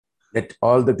Let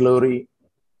all the glory,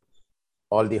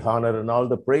 all the honor, and all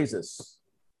the praises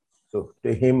to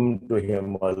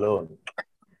him alone.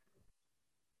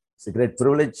 It's a great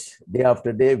privilege, day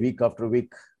after day, week after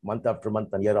week, month after month,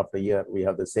 and year after year. We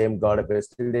have the same God of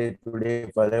yesterday, today,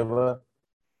 forever.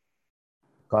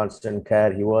 Constant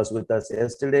care. He was with us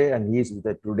yesterday, and He's with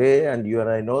us today, and you and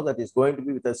I know that He's going to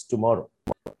be with us tomorrow.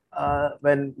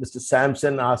 When Mr.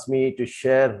 Sampson asked me to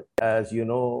share, as you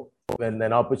know, when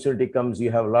an opportunity comes,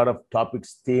 you have a lot of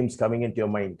topics, themes coming into your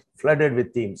mind, flooded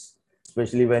with themes,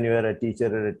 especially when you are a teacher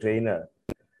or a trainer.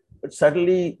 But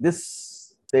suddenly,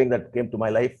 this thing that came to my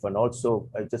life, and also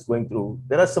I was just going through,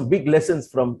 there are some big lessons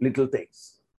from little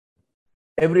things.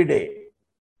 Every day,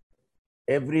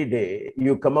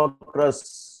 you come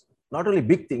across not only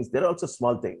big things, there are also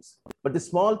small things. But the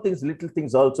small things, little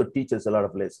things also teach us a lot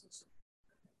of lessons.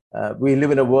 We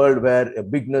live in a world where a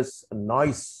bigness, a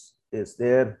noise is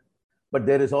there, but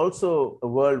there is also a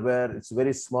world where it's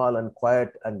very small and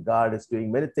quiet, and God is doing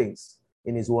many things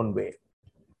in His own way.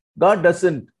 God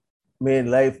doesn't mean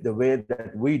life the way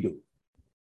that we do.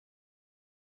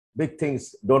 Big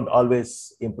things don't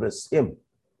always impress Him.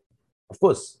 Of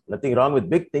course, nothing wrong with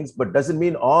big things, but doesn't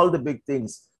mean all the big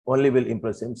things only will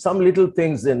impress Him. Some little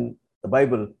things in the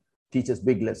Bible teach us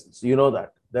big lessons. You know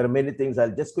that. There are many things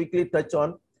I'll just quickly touch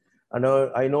on. I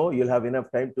know you'll have enough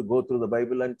time to go through the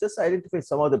Bible and just identify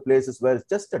some of the places where it's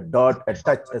just a dot, a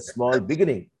touch, a small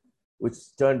beginning, which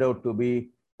turned out to be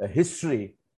a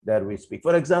history that we speak.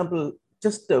 For example,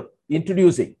 just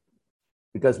introducing,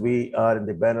 because we are in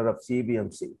the banner of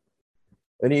CBMC.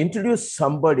 When you introduce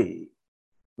somebody,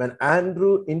 when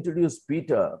Andrew introduced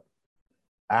Peter,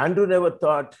 Andrew never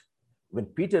thought, when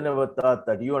Peter never thought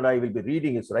that you and I will be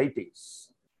reading his writings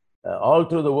all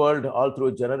through the world, all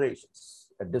through generations.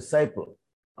 A disciple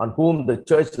on whom the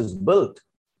church is built.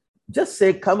 Just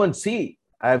say, come and see.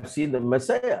 I have seen the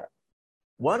Messiah.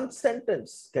 One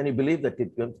sentence. Can you believe that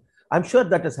it comes? I'm sure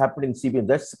that has happened in CBN.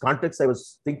 That's the context I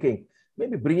was thinking.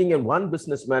 Maybe bringing in one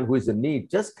businessman who is in need.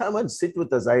 Just come and sit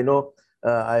with us. I know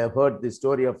I have heard the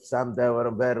story of Sam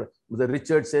Devaram where the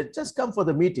Richard said, just come for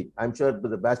the meeting. I'm sure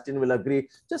the Bastian will agree.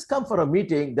 Just come for a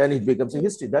meeting. Then it becomes a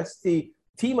history. That's the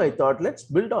theme. I thought, let's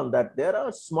build on that. There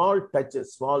are small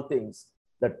touches, small things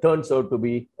that turns out to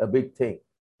be a big thing.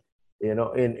 You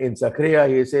know, in Zechariah,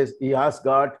 he says, he asked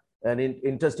God an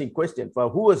interesting question. For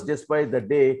who was despised the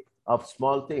day of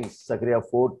small things? Zechariah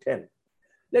 4:10.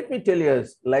 Let me tell you a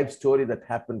life story that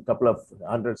happened a couple of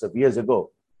hundreds of years ago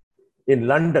in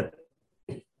London.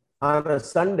 On a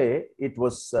Sunday, it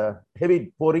was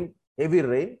heavy pouring, heavy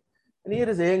rain. And here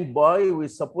is a young boy who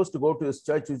is supposed to go to his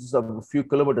church, which is a few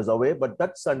kilometers away. But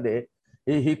that Sunday,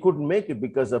 he couldn't make it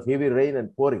because of heavy rain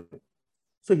and pouring.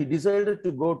 So he decided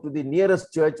to go to the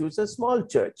nearest church, which is a small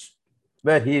church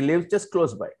where he lives just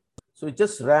close by. So he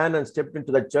just ran and stepped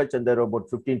into the church, and there were about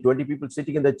 15, 20 people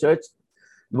sitting in the church.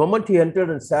 The moment he entered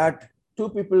and sat, two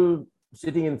people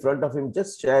sitting in front of him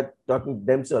just shared, talking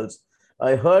themselves.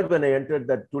 I heard when I entered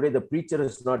that today the preacher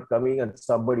is not coming and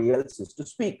somebody else is to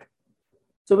speak.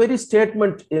 So very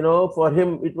statement, for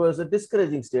him, it was a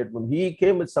discouraging statement. He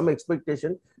came with some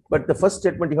expectation, but the first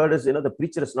statement he heard is, the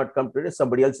preacher has not come today.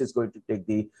 Somebody else is going to take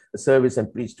the service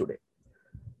and preach today.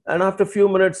 And after a few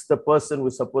minutes, the person who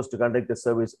was supposed to conduct the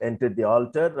service entered the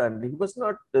altar, and he was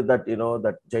not that,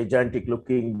 that gigantic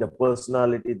looking, the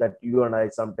personality that you and I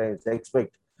sometimes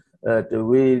expect.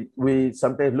 We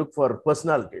sometimes look for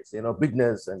personalities,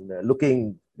 bigness and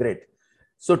looking great.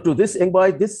 So to this young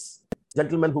boy, this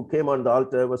gentleman who came on the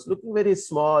altar was looking very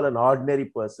small and ordinary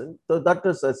person. So that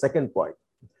was a second point.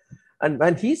 And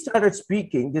when he started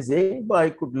speaking, this young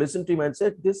boy could listen to him and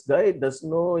said, this guy doesn't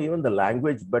know even the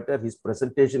language better. His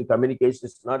presentation, communication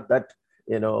is not that,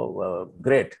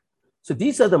 great. So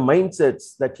these are the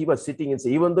mindsets that he was sitting in. So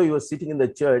even though he was sitting in the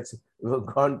church,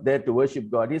 gone there to worship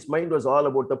God, his mind was all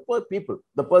about the poor people,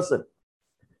 the person.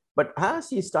 But as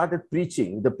he started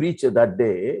preaching, the preacher that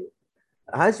day,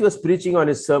 as he was preaching on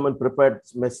his sermon, prepared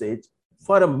message,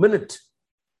 for a minute,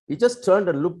 he just turned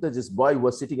and looked at this boy who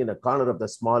was sitting in a corner of the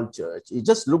small church. He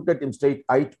just looked at him straight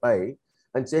eye to eye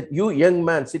and said, you young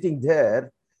man sitting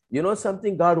there, you know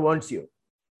something, God wants you.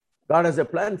 God has a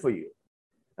plan for you.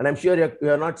 And I'm sure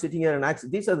you're not sitting here and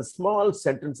accident. These are the small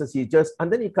sentences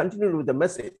and then he continued with the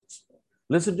message.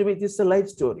 Listen to me, this is a life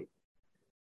story.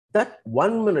 That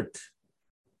 1 minute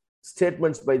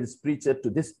statements by this preacher to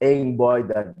this young boy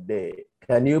that day.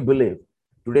 Can you believe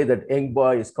today that young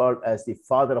boy is called as the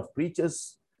father of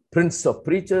preachers, prince of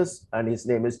preachers, and his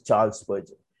name is Charles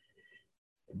Spurgeon.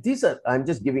 I'm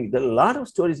just giving, there are a lot of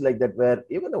stories like that where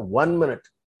even a 1 minute,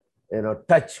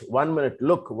 touch, 1 minute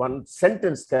look, one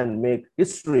sentence can make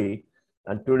history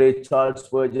And today, Charles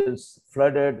Spurgeon's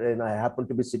flooded, and I happen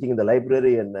to be sitting in the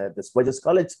library and the Spurgeon's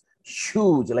College,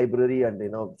 huge library, and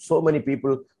so many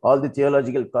people, all the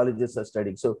theological colleges are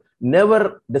studying. So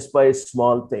never despise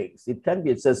small things. It can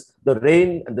be, it says, the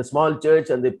rain and the small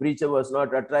church and the preacher was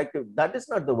not attractive. That is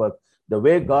not the work. The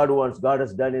way God wants, God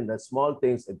has done in the small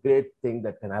things, a great thing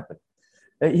that can happen.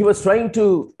 He was trying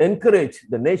to encourage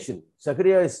the nation.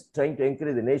 Zechariah is trying to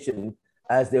encourage the nation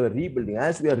as they were rebuilding,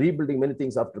 as we are rebuilding many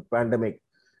things after pandemic.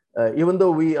 Even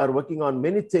though we are working on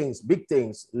many things, big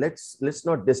things, let's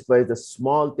not despise the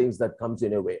small things that comes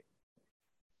in a way.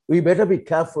 We better be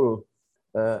careful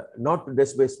not to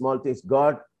despise small things.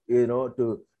 God,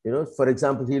 for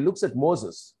example, he looks at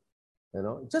Moses,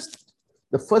 just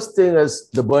the first thing is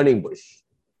the burning bush.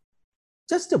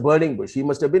 Just a burning bush. He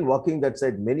must have been walking that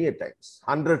side many a times,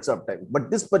 hundreds of times.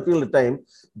 But this particular time,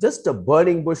 just a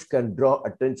burning bush can draw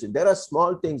attention. There are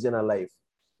small things in our life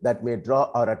that may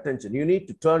draw our attention. You need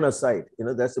to turn aside.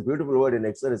 That's a beautiful word in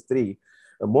Exodus 3.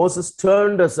 Moses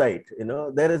turned aside.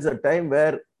 There is a time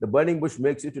where the burning bush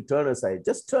makes you to turn aside.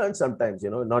 Just turn sometimes,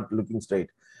 not looking straight.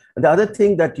 And the other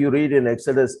thing that you read in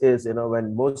Exodus is,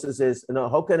 when Moses says,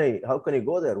 how can I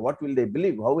go there? What will they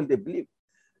believe? How will they believe?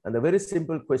 And the very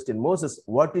simple question, Moses,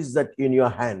 what is that in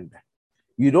your hand?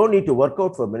 You don't need to work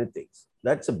out for many things.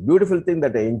 That's a beautiful thing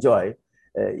that I enjoy.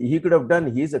 He could have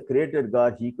done, he's a created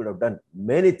God. He could have done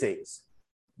many things,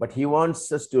 but he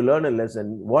wants us to learn a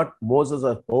lesson. What Moses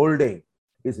is holding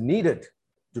is needed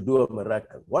to do a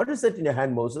miracle. What is that in your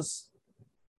hand, Moses?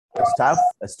 A staff,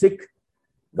 a stick.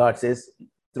 God says,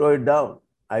 throw it down.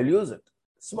 I'll use it.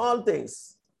 Small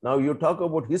things. Now you talk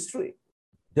about history,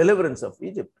 deliverance of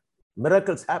Egypt.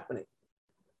 Miracles happening.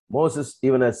 Moses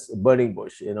even as a burning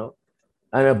bush, and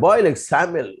a boy like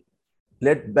Samuel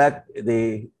led back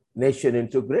the nation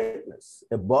into greatness.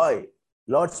 A boy,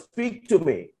 Lord, speak to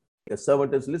me. The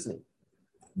servant is listening.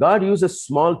 God uses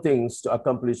small things to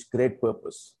accomplish great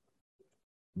purpose.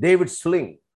 David's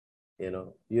sling,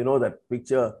 that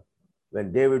picture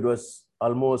when David was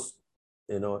almost,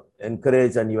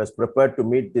 encouraged and he was prepared to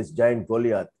meet this giant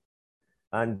Goliath.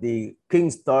 And the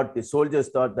soldiers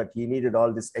thought that he needed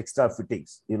all these extra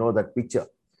fittings, that picture.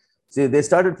 See, they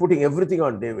started putting everything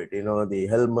on David, the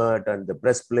helmet and the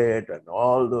breastplate and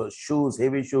all those shoes,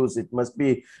 heavy shoes. It must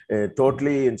be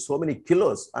totally in so many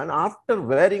kilos. And after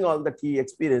wearing all that he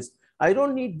experienced, I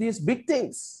don't need these big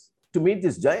things to meet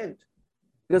this giant,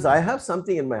 because I have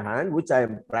something in my hand which I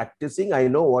am practicing. I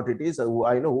know what it is. I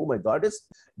know who my God is.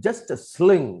 Just a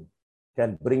sling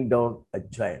can bring down a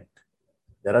giant.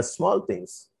 There are small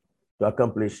things to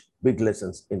accomplish big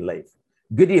lessons in life.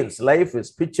 Gideon's life is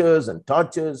pitchers and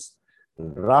torches.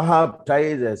 Rahab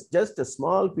ties as just a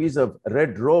small piece of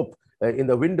red rope in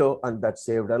the window, and that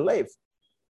saved her life.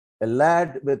 A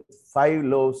lad with 5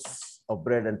 loaves of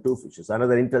bread and 2 fishes.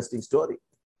 Another interesting story.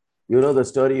 You know the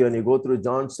story when you go through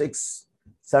John 6.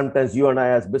 Sometimes you and I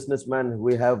as businessmen,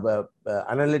 we have an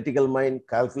analytical mind,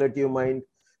 calculative mind.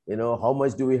 How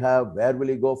much do we have? Where will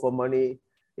we go for money?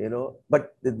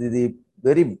 But the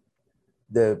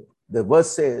verse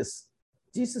says,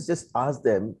 Jesus just asked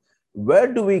them, where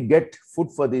do we get food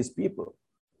for these people?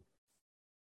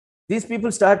 These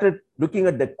people started looking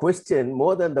at the question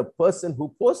more than the person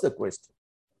who posed the question.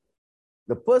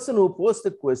 The person who posed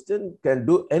the question can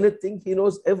do anything. He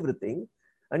knows everything.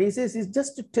 And he says, it's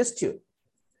just to test you.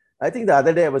 I think the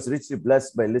other day I was richly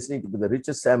blessed by listening to the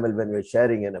Richard Samuel when we were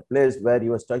sharing in a place where he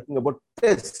was talking about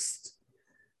tests.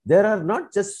 There are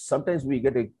not just, sometimes we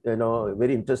get,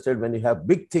 very interested when you have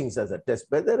big things as a test,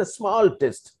 but there are small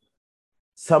tests.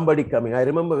 Somebody coming. I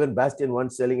remember when Bastian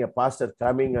once telling a pastor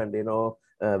coming and,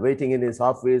 waiting in his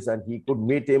office, and he could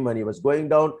meet him and he was going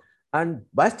down, and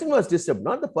Bastian was disturbed,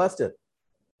 not the pastor.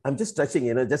 I'm just touching,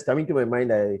 just coming to my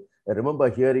mind. I remember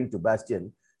hearing to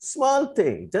Bastian, small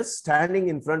thing, just standing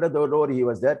in front of the door. He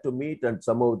was there to meet and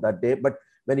somehow that day. But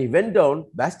when he went down,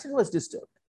 Bastian was disturbed.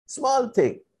 Small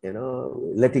thing.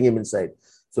 Letting him inside.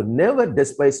 So never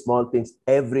despise small things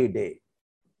every day.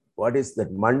 What is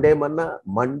that? Monday manna,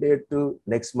 Monday to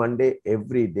next Monday,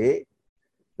 every day.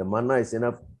 The manna is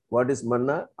enough. What is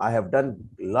manna? I have done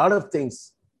a lot of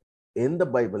things in the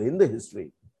Bible, in the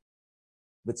history,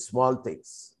 with small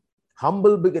things,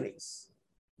 humble beginnings.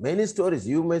 Many stories,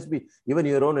 you must be, even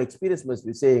your own experience must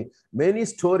be saying, many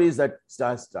stories that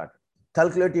start.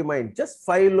 Calculate your mind, just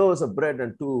 5 loaves of bread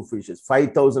and 2 fishes,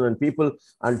 5,000 people.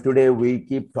 And today we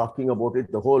keep talking about it,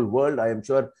 the whole world. I am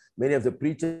sure many of the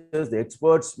preachers, the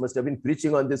experts must have been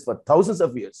preaching on this for thousands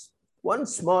of years. One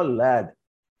small lad,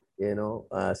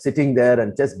 sitting there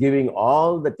and just giving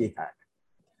all that he had.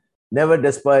 Never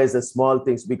despise the small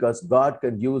things, because God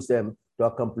can use them to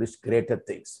accomplish greater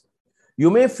things. You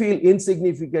may feel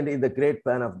insignificant in the great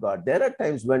plan of God. There are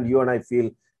times when you and I feel,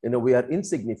 we are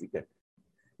insignificant.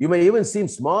 You may even seem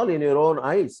small in your own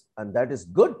eyes, and that is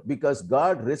good because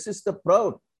God resists the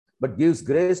proud, but gives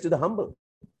grace to the humble.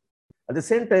 At the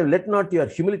same time, let not your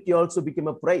humility also become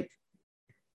a pride.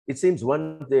 It seems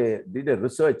once they did a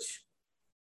research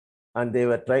and they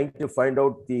were trying to find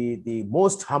out the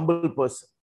most humble person.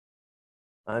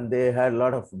 And they had a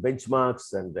lot of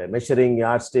benchmarks and measuring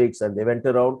yardsticks, and they went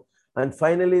around. And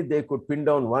finally, they could pin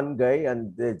down one guy,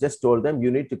 and they just told them,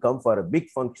 you need to come for a big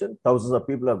function. Thousands of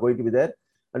people are going to be there,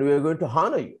 and we are going to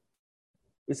honor you.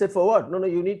 He said, for what? No,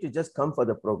 you need to just come for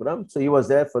the program. So he was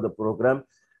there for the program.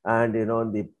 And, in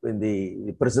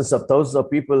the presence of thousands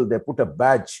of people, they put a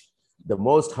badge, the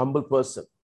most humble person.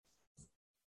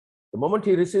 The moment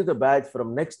he received the badge,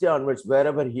 from next day onwards,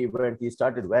 wherever he went, he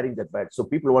started wearing that badge. So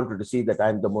people wanted to see that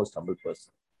I'm the most humble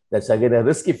person. That's again a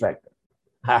risky factor.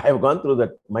 I have gone through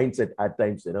that mindset at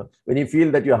times, when you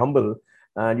feel that you're humble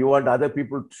and you want other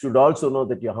people should also know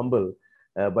that you're humble,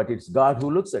 but it's God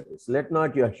who looks at this. Let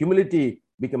not your humility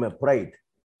become a pride.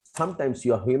 Sometimes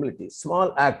your humility,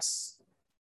 small acts,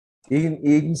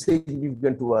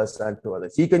 insignificant to us and to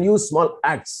others. He can use small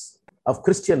acts of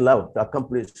Christian love to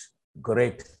accomplish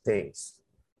great things.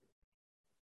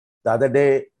 The other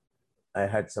day, I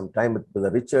had some time with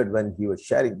Brother Richard when he was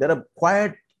sharing. There are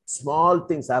quiet, small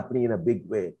things happening in a big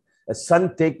way. A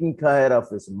son taking care of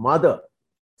his mother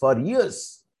for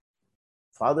years.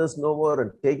 Father's no more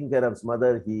and taking care of his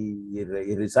mother. He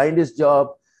resigned his job,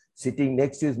 sitting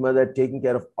next to his mother, taking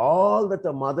care of all that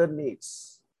a mother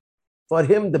needs. For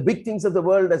him, the big things of the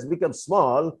world has become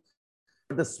small,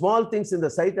 but the small things in the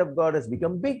sight of God has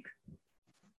become big.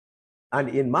 And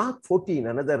in Mark 14,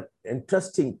 another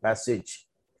interesting passage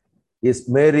is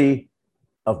Mary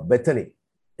of Bethany.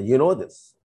 You know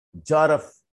this, jar of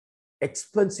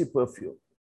expensive perfume.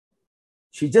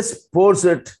 She just pours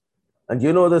it, and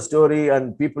you know the story,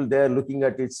 and people there looking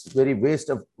at it's very waste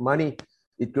of money.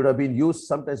 It could have been used.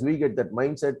 Sometimes we get that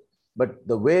mindset. But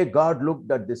the way God looked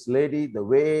at this lady, the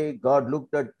way God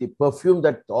looked at the perfume,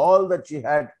 that all that she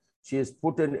had, she has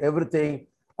put in everything.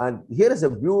 And here is a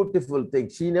beautiful thing.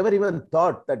 She never even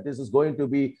thought that this is going to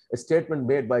be a statement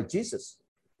made by Jesus.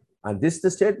 And this is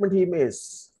the statement he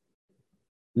makes.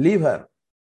 Leave her.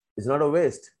 It's not a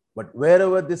waste. But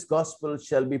wherever this gospel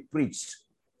shall be preached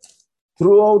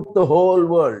throughout the whole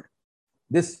world,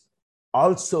 this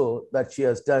also that she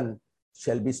has done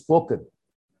shall be spoken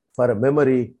for a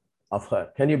memory of her.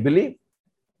 Can you believe?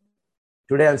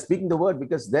 Today I'm speaking the word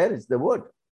because there is the word.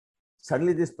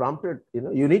 Suddenly this prompted,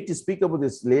 you need to speak about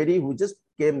this lady who just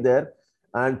came there,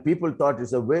 and people thought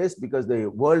it's a waste because the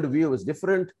worldview was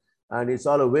different and it's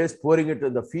all a waste pouring it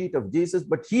at the feet of Jesus.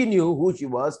 But he knew who she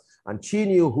was and she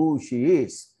knew who she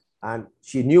is, and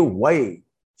she knew why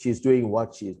she's doing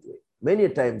what she is doing. Many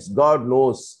times God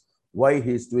knows why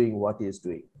he is doing what he is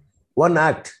doing. One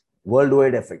act,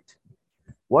 worldwide effect.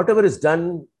 Whatever is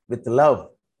done with love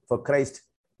for Christ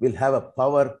will have a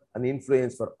power and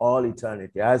influence for all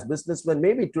eternity. As businessmen,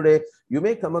 maybe today you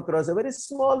may come across a very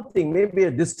small thing. Maybe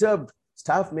a disturbed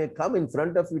staff may come in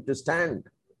front of you to stand.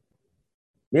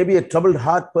 Maybe a troubled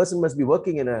heart person must be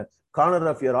working in a corner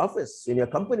of your office, in your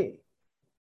company.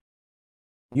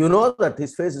 You know that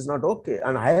his face is not okay.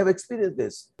 And I have experienced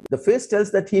this. The face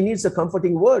tells that he needs a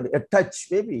comforting word, a touch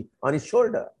maybe on his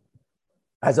shoulder.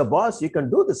 As a boss, you can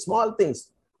do the small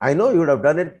things. I know you would have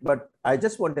done it, but I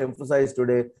just want to emphasize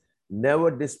today, never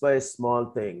despise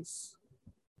small things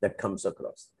that comes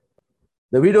across.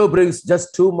 The widow brings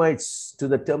just 2 mites to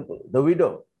the temple. The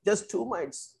widow, just 2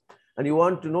 mites. And you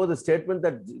want to know the statement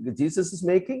that Jesus is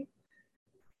making?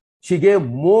 She gave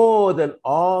more than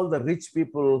all the rich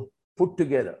people put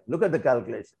together. Look at the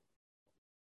calculation.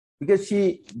 Because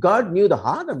God knew the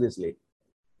heart of this lady.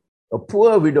 A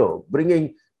poor widow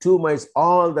bringing 2 mites,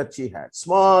 all that she had.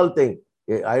 Small thing.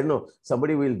 I don't know,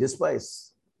 somebody will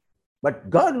despise. But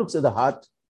God looks at the heart.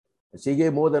 She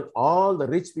gave more than all the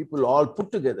rich people all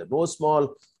put together. No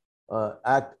small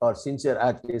act or sincere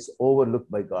act is overlooked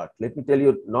by God. Let me tell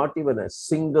you, not even a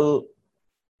single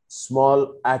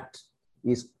small act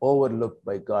is overlooked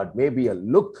by God. Maybe a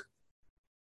look.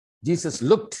 Jesus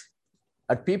looked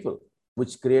at people,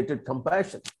 which created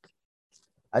compassion.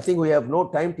 I think we have no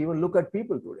time to even look at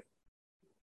people today.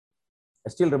 I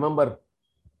still remember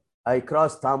I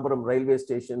crossed Tambaram railway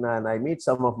station and I meet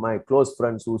some of my close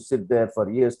friends who sit there for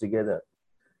years together.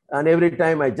 And every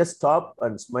time I just stop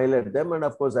and smile at them. And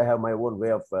of course, I have my own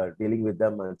way of dealing with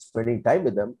them and spending time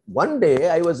with them. One day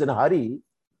I was in a hurry,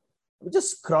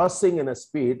 just crossing in a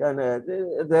speed. And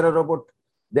there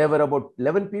were about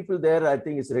 11 people there. I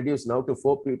think it's reduced now to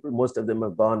 4 people. Most of them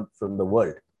have gone from the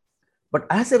world. But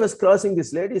as I was crossing,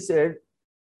 this lady said,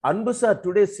 Anbu sir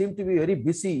today seemed to be very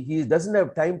busy. He doesn't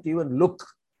have time to even look.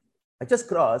 I just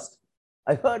crossed.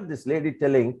 I heard this lady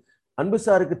telling, Anbu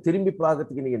sirukku thirumbi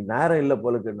paagathukku neenga நேரம் இல்ல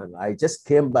போல இருக்குன்னாங்க. I just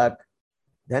came back.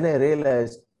 Then I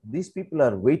realized these people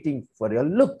are waiting for you.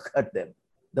 Look at them,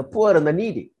 the poor and the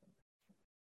needy.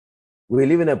 We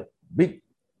live in a big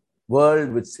world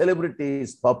with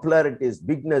celebrities, popularities,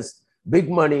 bigness, big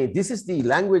money. This is the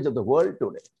language of the world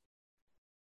today.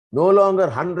 No longer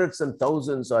hundreds and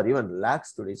thousands or even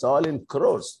lakhs today. It's all in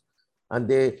crores. And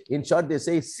they, in short, they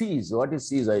say sees. What is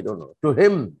sees? I don't know. To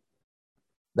him,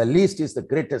 the least is the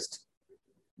greatest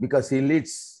because he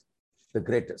leads the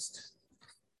greatest.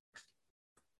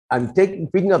 And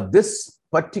picking up this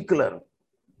particular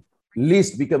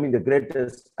least becoming the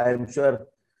greatest, I'm sure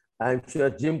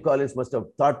Jim Collins must have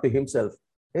thought to himself,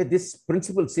 hey, this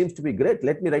principle seems to be great.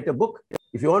 Let me write a book.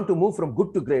 If you want to move from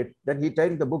good to great, then he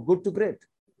titled the book Good to Great.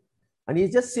 And he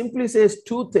just simply says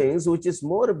two things, which is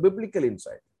more a biblical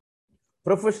insight: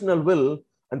 professional will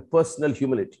and personal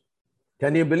humility.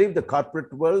 Can you believe the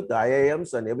corporate world, the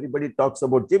IIMs, and everybody talks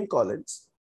about Jim Collins,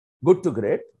 Good to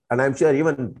Great? And I'm sure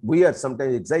even we are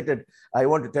sometimes excited. I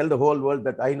want to tell the whole world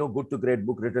that I know Good to Great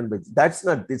book written by. That's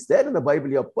not, it's there in the Bible.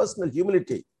 Your personal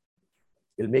humility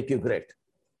will make you great.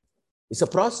 It's a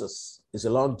process. It's a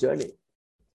long journey.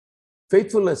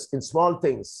 Faithfulness in small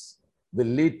things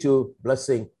will lead to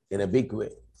blessing in a big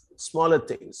way. Smaller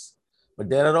things. But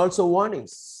there are also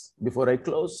warnings. Before I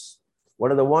close,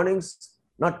 what are the warnings?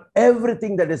 Not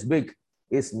everything that is big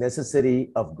is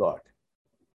necessary of God.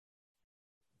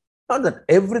 Not that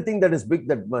everything that is big,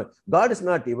 that God is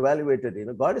not evaluated.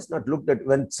 God is not looked at.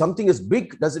 When something is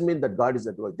big, doesn't mean that God is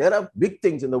at work. There are big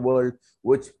things in the world,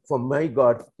 which for my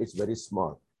God is very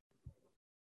small.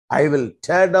 I will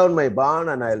tear down my barn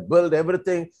and I'll build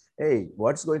everything. Hey,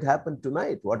 what's going to happen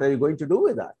tonight? What are you going to do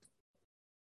with that?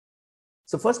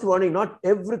 So first warning, not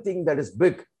everything that is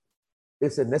big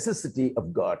is a necessity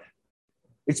of God.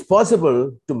 It's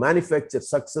possible to manufacture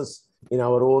success in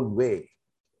our own way.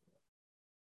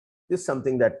 This is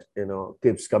something that,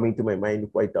 keeps coming to my mind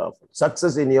quite often.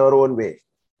 Success in your own way,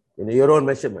 in your own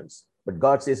measurements. But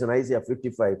God says in Isaiah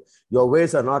 55, your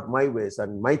ways are not my ways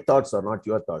and my thoughts are not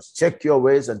your thoughts. Check your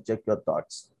ways and check your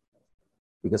thoughts.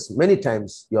 Because many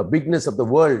times your bigness of the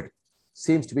world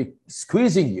seems to be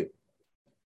squeezing you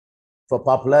for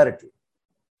popularity,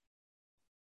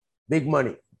 big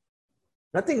money.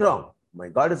 Nothing wrong. My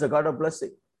God is a God of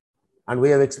blessing. And we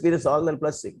have experienced all that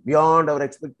blessing beyond our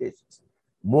expectations.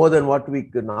 More than what we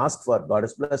can ask for, God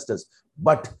has blessed us.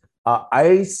 But our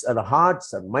eyes and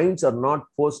hearts and minds are not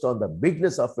focused on the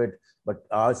bigness of it, but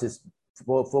ours is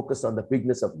focused on the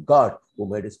bigness of God who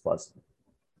made it possible.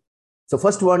 So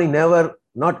first warning,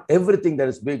 not everything that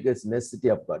is big is necessity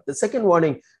of God. The second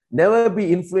warning, never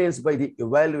be influenced by the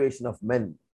evaluation of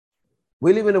men.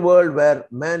 We live in a world where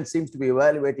man seems to be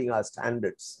evaluating our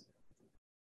standards.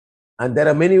 And there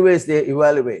are many ways they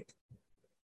evaluate.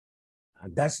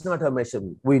 And that's not a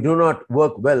measurement. We do not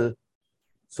work well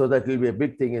so that it will be a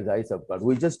big thing in the eyes of God.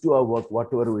 We just do our work,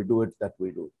 whatever we do it, that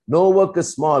we do. No work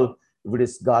is small if it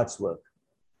is God's work.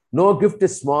 No gift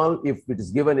is small if it is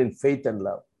given in faith and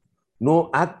love. No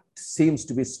act seems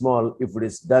to be small if it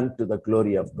is done to the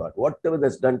glory of God. Whatever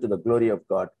that's done to the glory of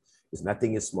God is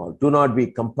nothing is small. Do not be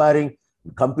competing.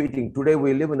 Today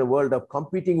we live in a world of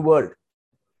competing world.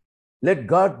 Let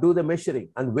God do the measuring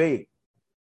and weighing,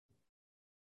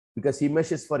 because he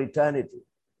measures for eternity.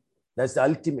 That's the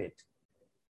ultimate.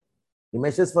 He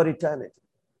measures for eternity.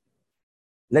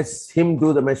 Let him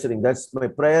do the measuring. That's my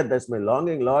prayer. That's my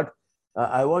longing, Lord.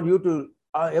 I want you to,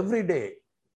 every day.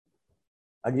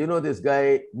 And you know this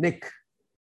guy, Nick,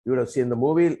 you would have seen the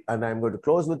movie, and I'm going to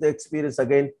close with the experience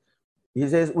again. He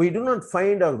says, we do not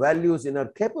find our values in our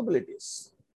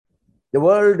capabilities. The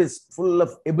world is full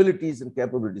of abilities and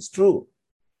capabilities. True.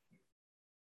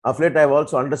 Of late, I've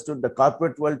also understood the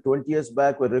corporate world 20 years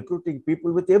back were recruiting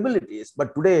people with abilities.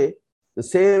 But today, the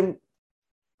same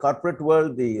corporate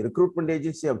world, the recruitment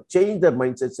agency have changed their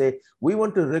mindset, say, we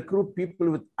want to recruit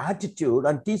people with attitude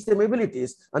and teach them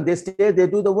abilities, and they stay, they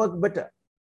do the work better.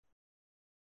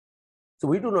 So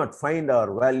we do not find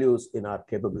our values in our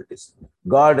capabilities.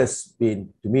 God has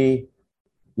been to me,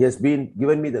 he has been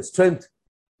given me the strength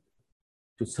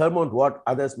to surmount what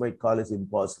others might call as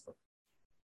impossible.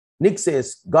 Nick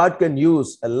says, God can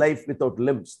use a life without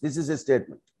limbs. This is his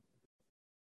statement.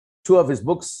 Two of his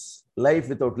books, Life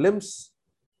Without Limbs,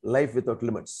 Life Without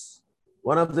Limits.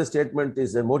 One of the statement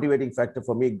is a motivating factor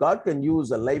for me. God can use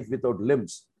a life without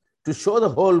limbs to show the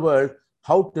whole world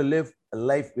how to live a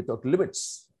life without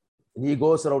limits. And he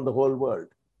goes around the whole world.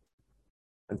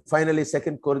 And finally,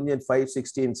 2 Corinthians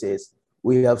 5:16 says,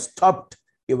 we have stopped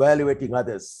evaluating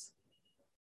others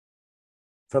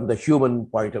from the human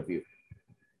point of view.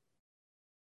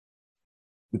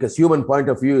 Because human point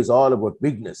of view is all about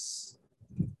bigness,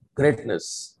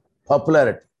 greatness,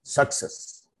 popularity,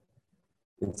 success.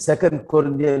 In 2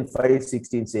 Corinthians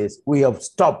 5:16 says, we have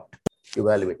stopped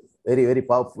evaluating. Very, very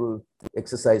powerful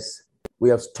exercise. We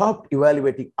have stopped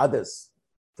evaluating others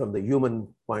from the human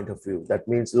point of view. That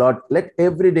means, Lord, let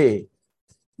every day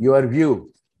your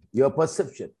view, your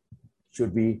perception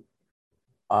should be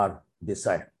our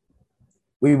desire.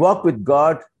 We walk with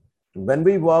God. When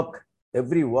we walk,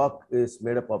 every walk is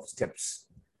made up of steps,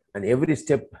 and every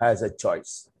step has a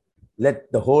choice.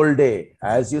 Let the whole day,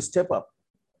 as you step up,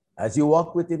 as you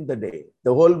walk within the day,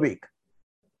 the whole week,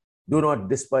 do not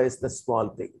despise the small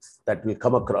things that will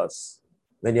come across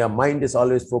when your mind is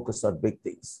always focused on big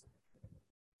things.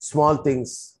 Small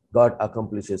things, God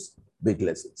accomplishes big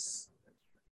lessons.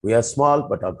 We are small,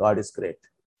 but our God is great.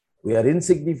 We are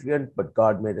insignificant, but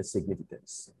God made us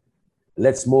significance.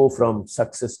 Let's move from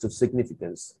success to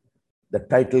significance. The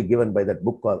title given by that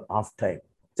book called Half Time.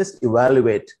 Just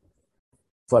evaluate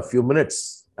for a few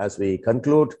minutes as we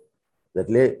conclude that,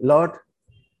 Lord,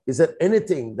 is there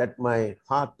anything that my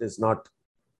heart is not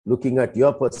looking at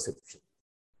your perception?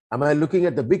 Am I looking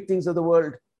at the big things of the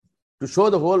world to show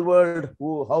the whole world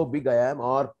how big I am,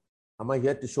 or am I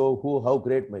here to show how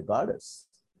great my God is?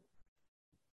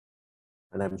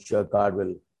 And I'm sure God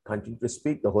will continue to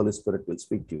speak. The Holy Spirit will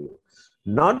speak to you.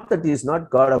 Not that he is not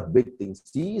God of big things.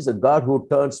 He is a God who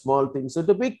turns small things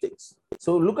into big things.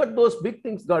 So look at those big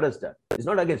things God has done. It's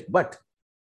not against, but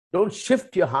don't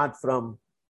shift your heart from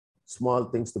small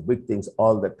things to big things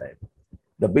all the time.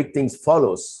 The big things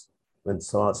follows when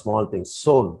small things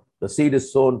sown. The seed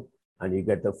is sown and you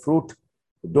get the fruit.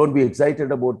 Don't be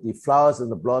excited about the flowers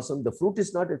and the blossom. The fruit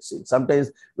is not its seed.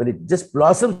 Sometimes when it just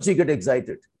blossoms, you get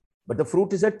excited. But the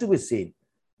fruit is yet to be seen.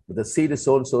 But the seed is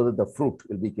sown so that the fruit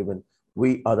will be given.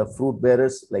 We are the fruit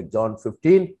bearers, like John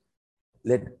 15.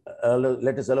 Let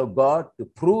us allow God to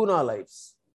prune our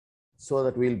lives so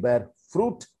that we'll bear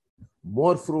fruit,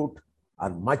 more fruit,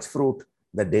 and much fruit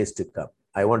the days to come.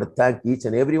 I want to thank each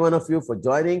and every one of you for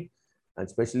joining. And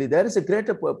especially there is a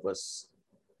greater purpose,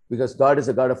 because God is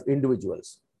a God of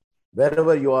individuals.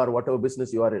 Wherever you are, whatever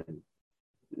business you are in,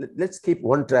 let's keep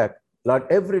one track. Lord,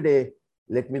 every day,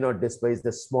 let me not despise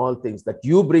the small things that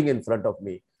you bring in front of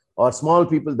me, or small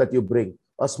people that you bring,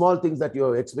 or small things that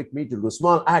you expect me to do,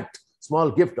 small act,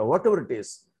 small gift, or whatever it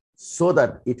is, so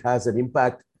that it has an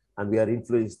impact and we are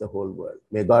influencing the whole world.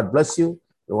 May God bless you.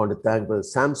 I want to thank Brother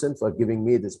Samson for giving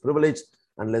me this privilege.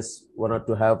 Unless one or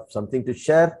two have something to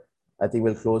share, I think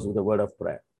we'll close with a word of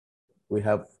prayer. We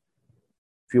have a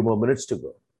few more minutes to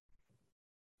go.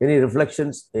 Any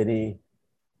reflections? Any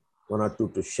one or two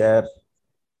to share?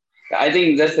 I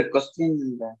think there's a question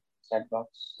in the chat box.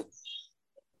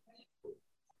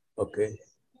 Okay.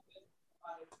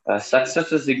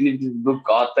 Success is significant book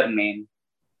author name.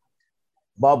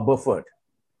 Bob Bufford,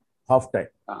 Half Time.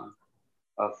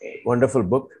 Okay. Wonderful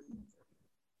book.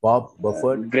 Bob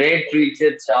Bufford. Great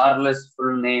preacher Charles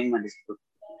full name and his book.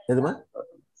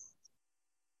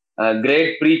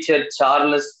 Great preacher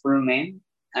Charles full name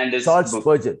and his Charles book.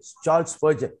 Spurgeon. Charles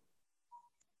Spurgeon.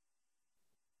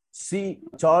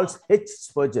 Charles H.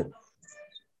 Spurgeon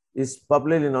is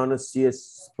popularly known as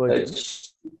C.S. Spurgeon.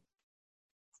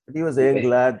 But he was a young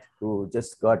lad who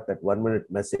just got that 1-minute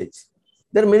message.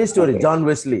 There are many stories. Okay. John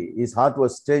Wesley, his heart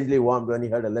was strangely warmed when he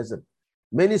heard a lesson.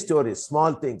 Many stories,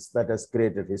 small things that has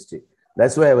created history.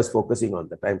 That's why I was focusing on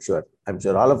that. I'm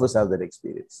sure all of us have that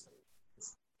experience.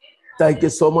 Thank you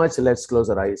so much. Let's close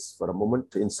our eyes for a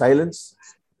moment in silence.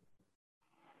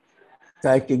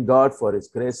 Thanking God for his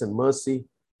grace and mercy.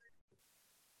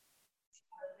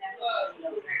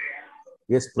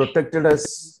 He has protected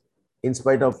us in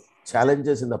spite of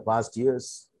challenges in the past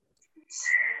years.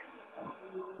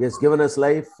 He has given us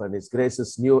life, and his grace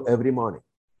is new every morning.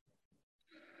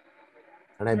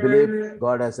 And I believe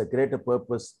God has a greater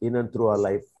purpose in and through our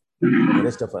life, the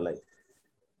rest of our life.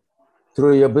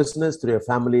 Through your business, through your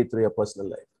family, through your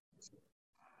personal life.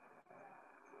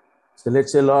 So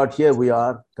let's say, Lord, here we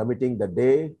are committing the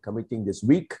day, committing this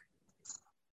week,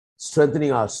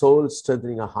 strengthening our souls,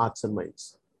 strengthening our hearts and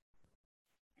minds.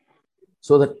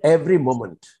 So that every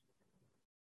moment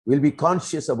we'll be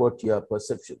conscious about your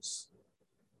perceptions,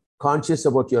 conscious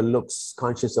about your looks,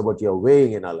 conscious about your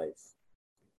weighing in our life.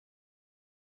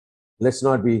 Let's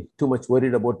not be too much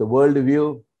worried about the world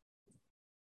view,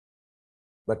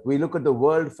 but we look at the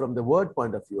world from the word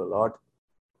point of view, Lord.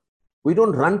 We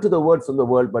don't run to the word from the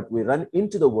world, but we run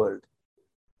into the world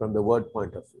from the word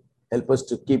point of view. Help us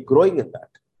to keep growing in that,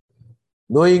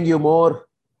 knowing you more,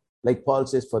 Like Paul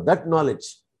says, for that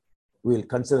knowledge, we will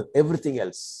consider everything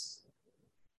else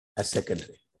as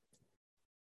secondary.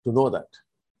 To know that.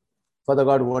 Father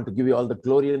God, we want to give you all the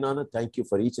glory and honor. Thank you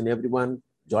for each and every one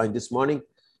joined this morning.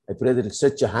 I pray that you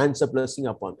set your hands of blessing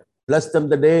upon them. Bless them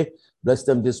the day, bless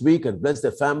them this week, and bless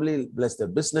their family, bless their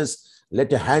business.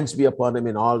 Let your hands be upon them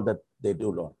in all that they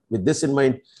do, Lord. With this in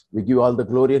mind, we give you all the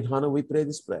glory and honor. We pray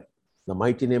this prayer. In the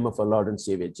mighty name of our Lord and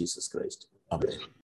Savior, Jesus Christ. Amen.